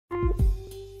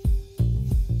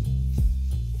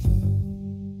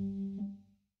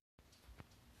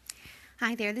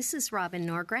Hi there, this is Robin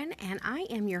Norgren, and I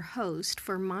am your host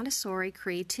for Montessori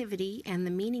Creativity and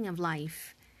the Meaning of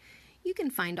Life. You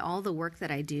can find all the work that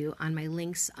I do on my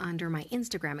links under my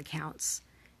Instagram accounts.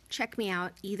 Check me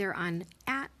out either on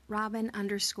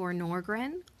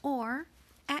 @Robin_Norgren or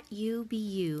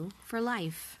 @UBU for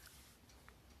life.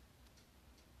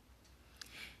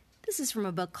 This is from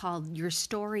a book called Your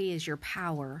Story is Your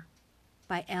Power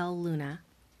by Elle Luna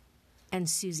and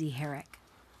Susie Herrick.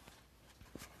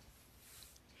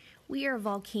 We are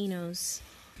volcanoes.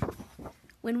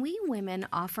 When we women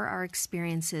offer our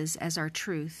experiences as our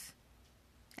truth,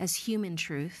 as human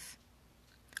truth,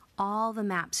 all the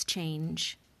maps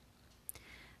change.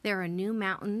 There are new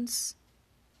mountains.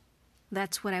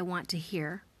 That's what I want to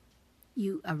hear.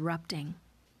 You erupting.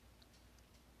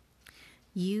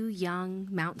 You young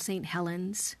Mount St.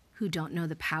 Helens who don't know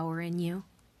the power in you,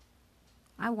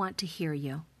 I want to hear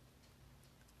you.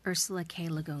 Ursula K.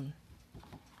 Le Guin.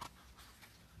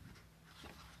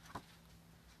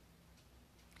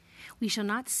 We shall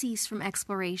not cease from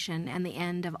exploration, and the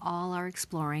end of all our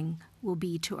exploring will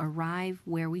be to arrive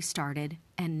where we started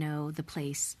and know the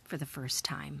place for the first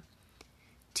time.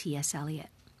 T.S.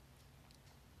 Eliot.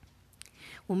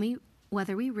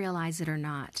 Whether we realize it or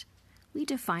not, we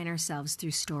define ourselves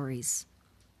through stories.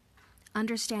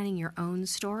 Understanding your own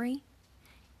story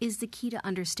is the key to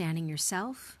understanding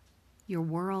yourself, your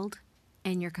world,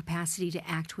 and your capacity to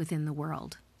act within the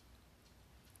world.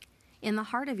 In the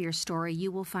heart of your story,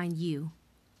 you will find you,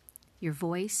 your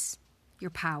voice,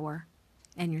 your power,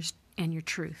 and your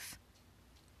truth.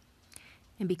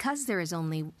 And because there is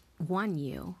only one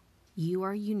you, you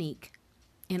are unique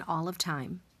in all of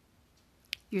time.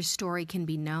 Your story can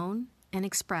be known and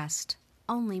expressed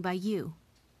only by you.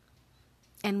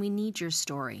 And we need your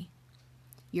story,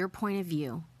 your point of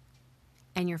view,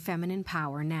 and your feminine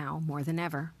power now more than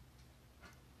ever.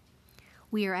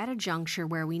 We are at a juncture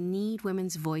where we need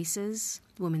women's voices,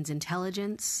 women's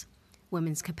intelligence,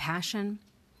 women's compassion,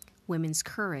 women's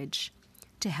courage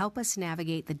to help us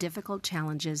navigate the difficult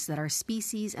challenges that our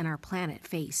species and our planet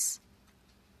face.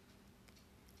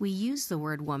 We use the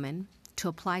word woman to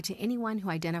apply to anyone who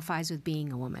identifies with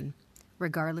being a woman,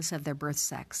 regardless of their birth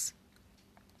sex.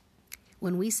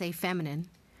 When we say feminine,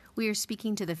 we are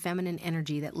speaking to the feminine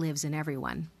energy that lives in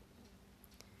everyone.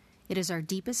 It is our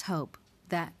deepest hope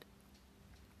that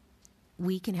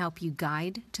we can help you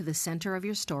guide to the center of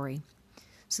your story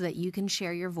so that you can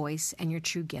share your voice and your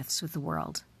true gifts with the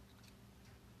world.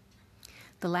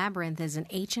 The labyrinth is an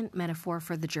ancient metaphor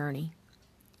for the journey,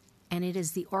 and it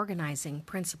is the organizing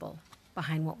principle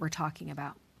behind what we're talking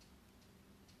about.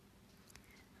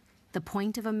 The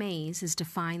point of a maze is to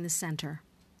find the center.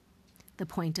 The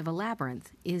point of a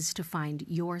labyrinth is to find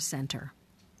your center.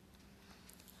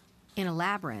 In a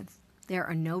labyrinth, there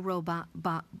are no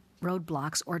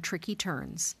roadblocks or tricky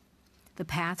turns. The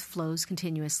path flows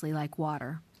continuously like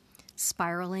water,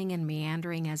 spiraling and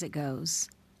meandering as it goes.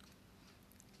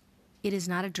 It is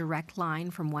not a direct line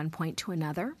from one point to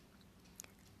another,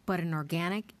 but an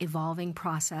organic, evolving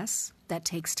process that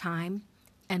takes time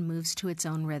and moves to its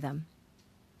own rhythm.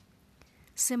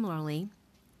 Similarly,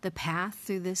 the path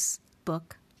through this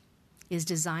book is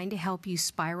designed to help you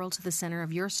spiral to the center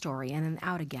of your story and then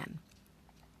out again,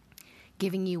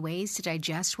 giving you ways to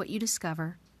digest what you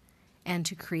discover and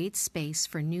to create space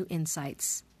for new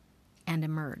insights and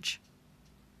emerge.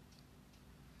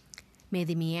 May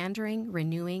the meandering,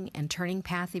 renewing, and turning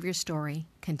path of your story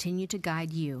continue to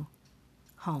guide you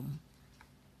home.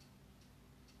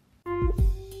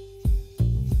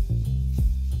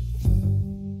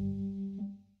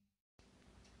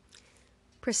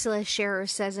 Priscilla Shirer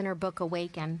says in her book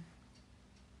Awaken,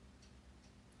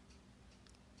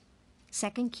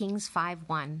 2 Kings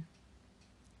 5:1,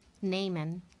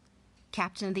 Naaman,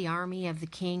 captain of the army of the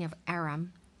king of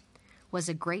Aram, was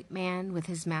a great man with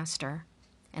his master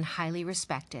and highly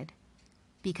respected,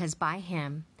 because by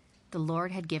him the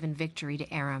Lord had given victory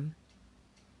to Aram.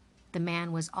 The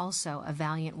man was also a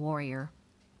valiant warrior,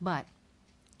 but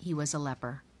he was a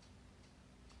leper.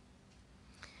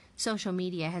 Social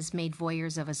media has made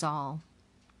voyeurs of us all.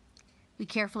 We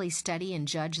carefully study and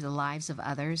judge the lives of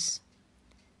others,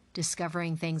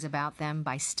 discovering things about them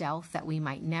by stealth that we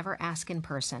might never ask in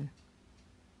person.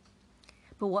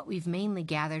 But what we've mainly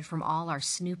gathered from all our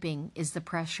snooping is the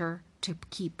pressure to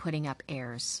keep putting up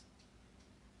airs.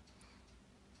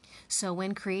 So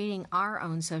when creating our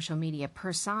own social media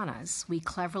personas, we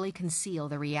cleverly conceal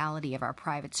the reality of our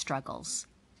private struggles,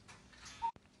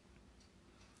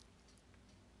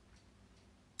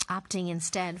 opting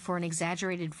instead for an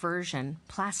exaggerated version,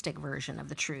 plastic version of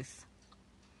the truth.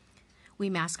 We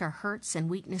mask our hurts and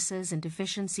weaknesses and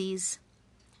deficiencies,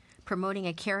 promoting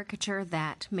a caricature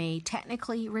that may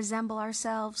technically resemble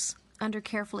ourselves under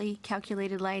carefully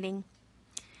calculated lighting,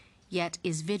 yet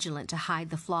is vigilant to hide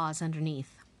the flaws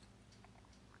underneath.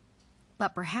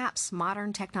 But perhaps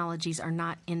modern technologies are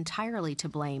not entirely to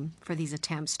blame for these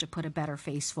attempts to put a better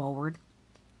face forward.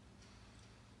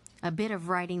 A bit of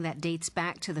writing that dates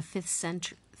back to the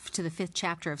fifth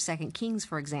chapter of 2 Kings,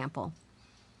 for example,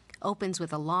 opens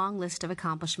with a long list of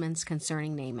accomplishments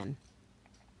concerning Naaman.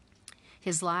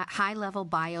 His high-level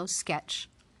bio sketch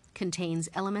contains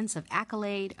elements of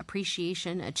accolade,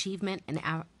 appreciation, achievement, and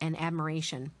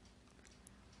admiration.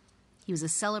 He was a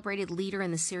celebrated leader in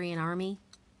the Syrian army.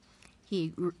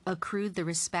 He accrued the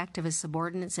respect of his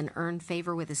subordinates and earned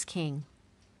favor with his king.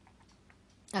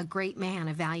 A great man,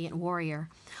 a valiant warrior,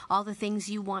 all the things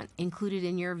you want included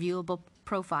in your viewable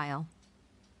profile.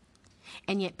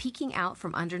 And yet peeking out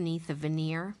from underneath the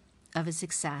veneer of his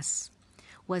success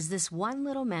was this one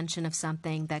little mention of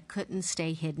something that couldn't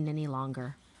stay hidden any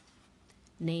longer.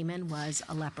 Naaman was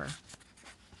a leper.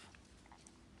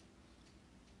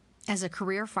 As a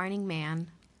career-finding man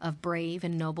of brave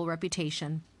and noble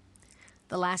reputation,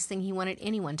 the last thing he wanted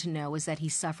anyone to know was that he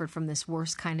suffered from this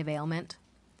worst kind of ailment,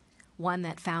 one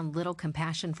that found little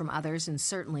compassion from others and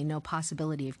certainly no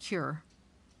possibility of cure.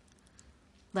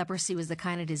 Leprosy was the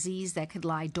kind of disease that could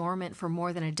lie dormant for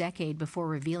more than a decade before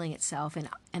revealing itself in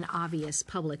an obvious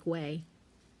public way.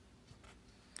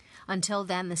 Until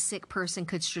then, the sick person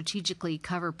could strategically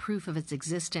cover proof of its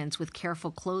existence with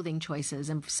careful clothing choices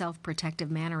and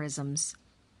self-protective mannerisms.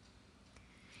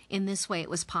 In this way, it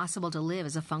was possible to live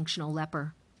as a functional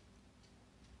leper.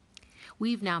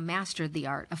 We've now mastered the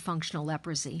art of functional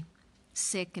leprosy,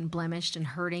 sick and blemished and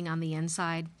hurting on the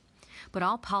inside, but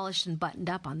all polished and buttoned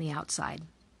up on the outside.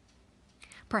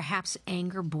 Perhaps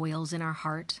anger boils in our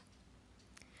heart.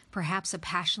 Perhaps a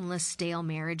passionless, stale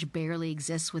marriage barely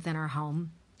exists within our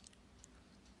home.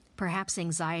 Perhaps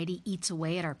anxiety eats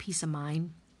away at our peace of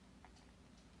mind.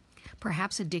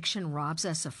 Perhaps addiction robs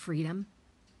us of freedom.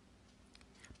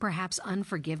 Perhaps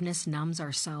unforgiveness numbs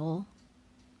our soul.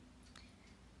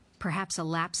 Perhaps a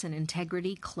lapse in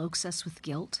integrity cloaks us with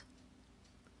guilt.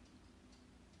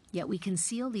 Yet we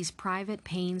conceal these private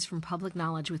pains from public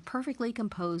knowledge with perfectly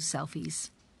composed selfies.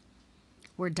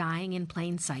 We're dying in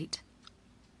plain sight.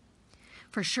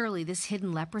 For surely this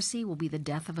hidden leprosy will be the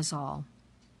death of us all,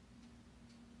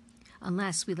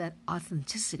 unless we let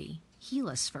authenticity heal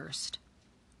us first.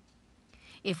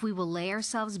 If we will lay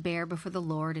ourselves bare before the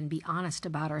Lord and be honest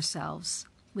about ourselves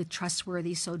with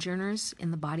trustworthy sojourners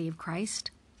in the body of Christ,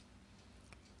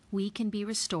 we can be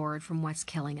restored from what's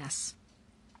killing us.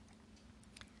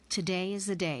 Today is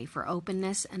the day for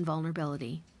openness and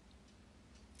vulnerability,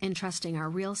 entrusting our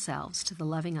real selves to the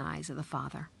loving eyes of the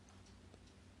Father.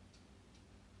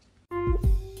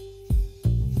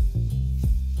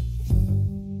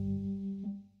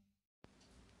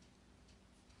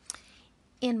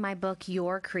 In my book,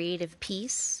 Your Creative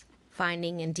Peace,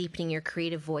 Finding and Deepening Your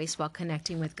Creative Voice While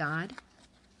Connecting with God,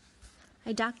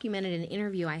 I documented an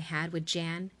interview I had with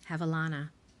Jan Havillana.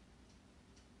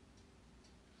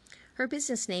 Her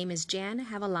business name is Jan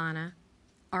Havillana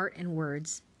Art and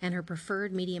Words, and her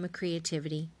preferred medium of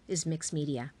creativity is mixed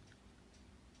media.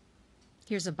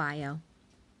 Here's a bio.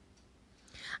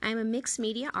 I am a mixed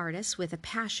media artist with a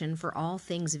passion for all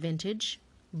things vintage,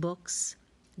 books,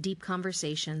 deep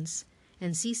conversations,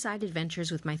 and seaside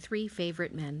adventures with my 3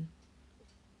 favorite men.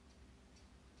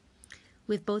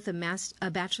 With both a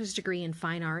bachelor's degree in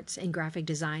fine arts and graphic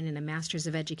design and a master's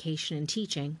of education in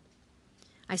teaching,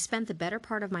 I spent the better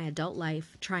part of my adult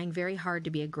life trying very hard to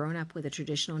be a grown-up with a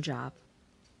traditional job.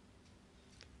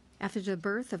 After the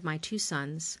birth of my 2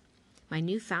 sons, my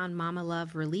newfound mama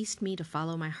love released me to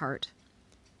follow my heart,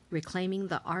 reclaiming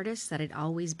the artist that I'd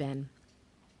always been.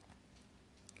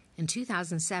 In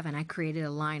 2007, I created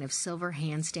a line of silver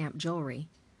hand-stamped jewelry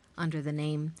under the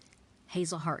name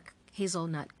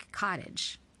Hazelnut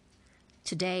Cottage.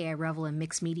 Today, I revel in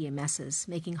mixed media messes,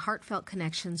 making heartfelt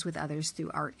connections with others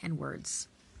through art and words.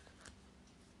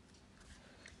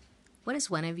 What is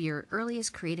one of your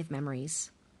earliest creative memories?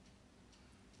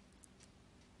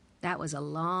 That was a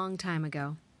long time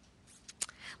ago.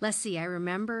 Let's see, I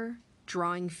remember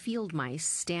drawing field mice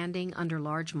standing under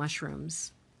large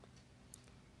mushrooms.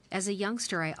 As a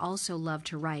youngster, I also loved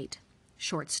to write.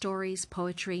 Short stories,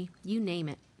 poetry, you name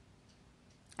it.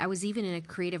 I was even in a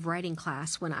creative writing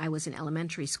class when I was in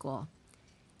elementary school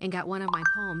and got one of my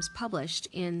poems published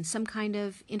in some kind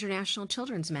of international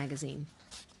children's magazine.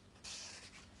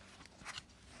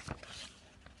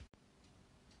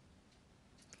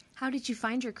 How did you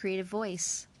find your creative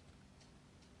voice?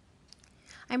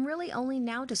 I'm really only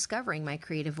now discovering my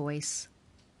creative voice.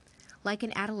 Like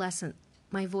an adolescent,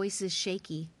 my voice is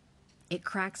shaky. It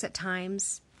cracks at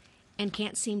times and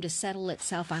can't seem to settle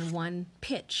itself on one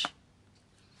pitch.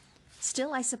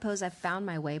 Still, I suppose I've found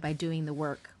my way by doing the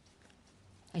work.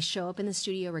 I show up in the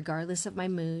studio regardless of my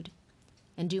mood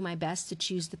and do my best to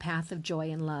choose the path of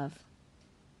joy and love.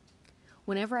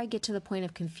 Whenever I get to the point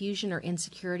of confusion or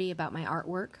insecurity about my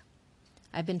artwork,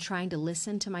 I've been trying to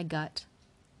listen to my gut,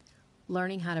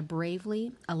 learning how to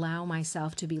bravely allow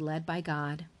myself to be led by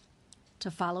God, to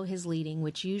follow His leading,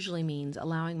 which usually means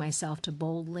allowing myself to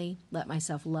boldly let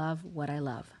myself love what I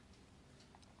love.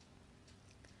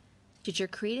 Did your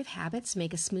creative habits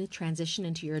make a smooth transition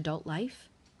into your adult life?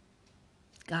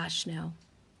 Gosh, no.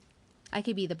 I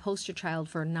could be the poster child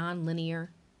for a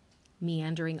non-linear,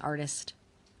 meandering artist.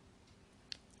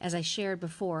 As I shared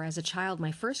before, as a child,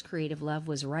 my first creative love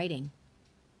was writing.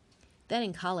 Then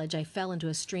in college, I fell into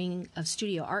a string of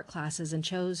studio art classes and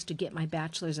chose to get my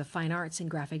Bachelor's of Fine Arts in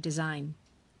Graphic Design.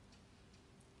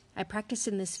 I practiced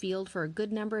in this field for a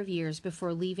good number of years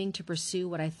before leaving to pursue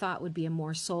what I thought would be a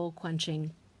more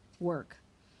soul-quenching work,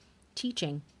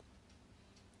 teaching.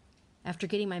 After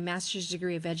getting my master's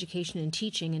degree of education in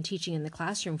teaching and teaching in the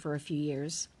classroom for a few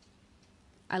years,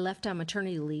 I left on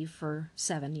maternity leave for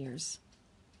 7 years.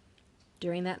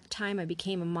 During that time, I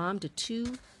became a mom to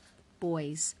 2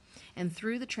 boys, and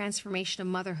through the transformation of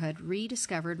motherhood,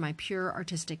 rediscovered my pure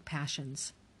artistic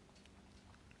passions.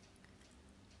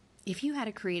 If you had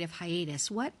a creative hiatus,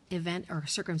 what event or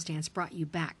circumstance brought you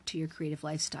back to your creative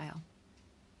lifestyle?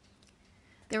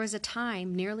 There was a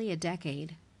time, nearly a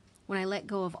decade, when I let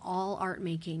go of all art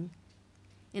making,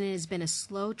 and it has been a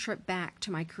slow trip back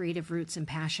to my creative roots and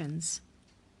passions.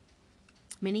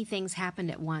 Many things happened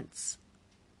at once.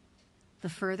 The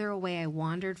further away I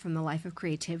wandered from the life of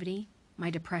creativity, my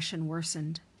depression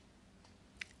worsened.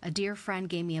 A dear friend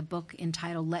gave me a book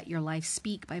entitled Let Your Life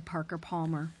Speak by Parker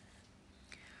Palmer.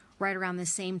 Right around the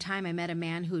same time, I met a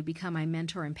man who would become my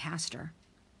mentor and pastor.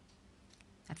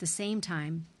 At the same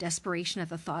time, desperation at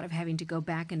the thought of having to go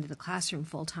back into the classroom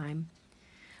full-time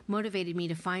motivated me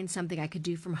to find something I could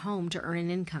do from home to earn an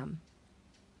income.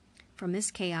 From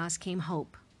this chaos came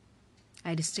hope.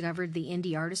 I discovered the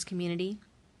indie artist community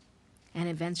and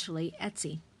eventually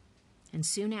Etsy. And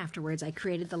soon afterwards, I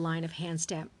created the line of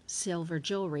hand-stamped silver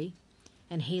jewelry,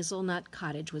 and Hazelnut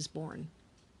Cottage was born.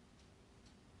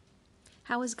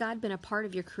 How has God been a part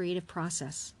of your creative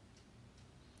process?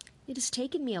 It has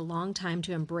taken me a long time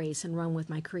to embrace and run with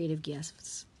my creative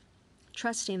gifts,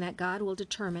 trusting that God will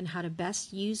determine how to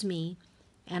best use me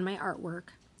and my artwork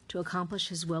to accomplish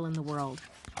His will in the world.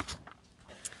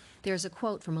 There's a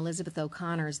quote from Elizabeth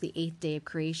O'Connor's The Eighth Day of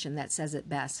Creation that says it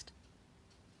best.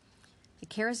 A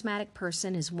charismatic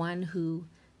person is one who,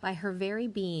 by her very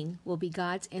being, will be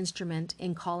God's instrument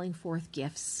in calling forth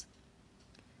gifts.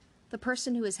 The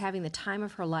person who is having the time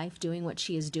of her life doing what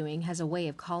she is doing has a way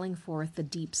of calling forth the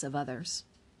deeps of others.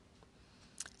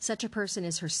 Such a person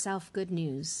is herself good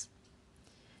news.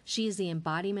 She is the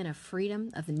embodiment of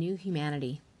freedom of the new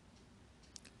humanity.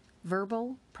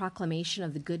 Verbal proclamation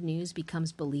of the good news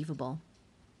becomes believable.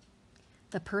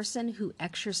 The person who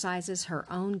exercises her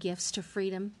own gifts to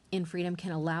freedom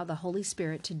can allow the Holy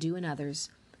Spirit to do in others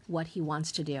what He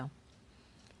wants to do.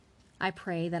 I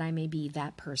pray that I may be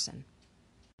that person.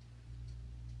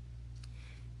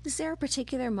 Is there a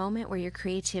particular moment where your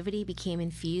creativity became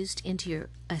infused into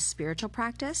a spiritual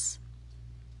practice?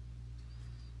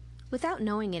 Without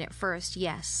knowing it at first,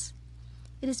 yes,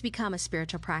 it has become a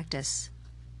spiritual practice.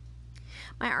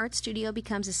 My art studio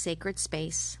becomes a sacred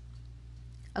space,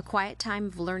 a quiet time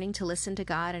of learning to listen to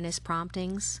God and His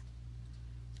promptings,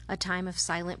 a time of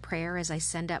silent prayer as I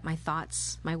send up my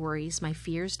thoughts, my worries, my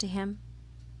fears to Him.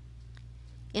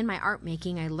 In my art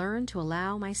making, I learn to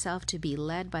allow myself to be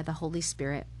led by the Holy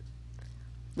Spirit,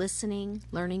 listening,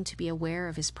 learning to be aware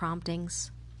of His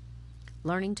promptings,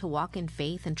 learning to walk in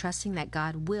faith and trusting that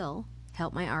God will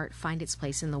help my art find its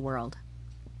place in the world.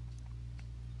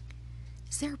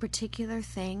 Is there a particular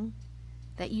thing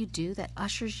that you do that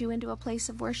ushers you into a place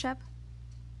of worship?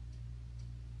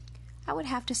 I would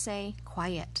have to say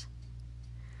quiet.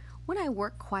 When I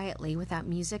work quietly without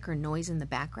music or noise in the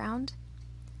background,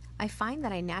 I find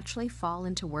that I naturally fall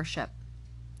into worship,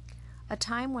 a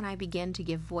time when I begin to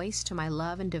give voice to my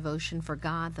love and devotion for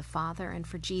God the Father and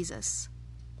for Jesus.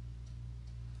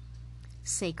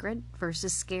 Sacred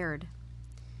versus scared.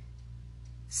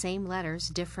 Same letters,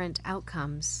 different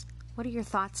outcomes. What are your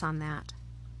thoughts on that?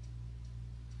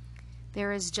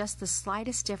 There is just the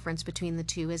slightest difference between the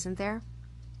two, isn't there?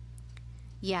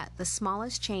 Yet, the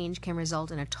smallest change can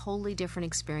result in a totally different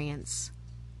experience.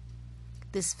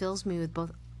 This fills me with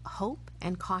both hope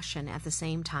and caution at the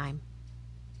same time.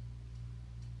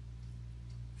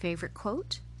 Favorite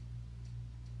quote?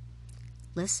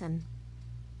 Listen.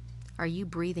 Are you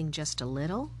breathing just a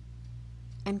little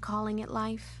and calling it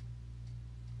life?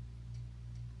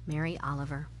 Mary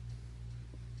Oliver.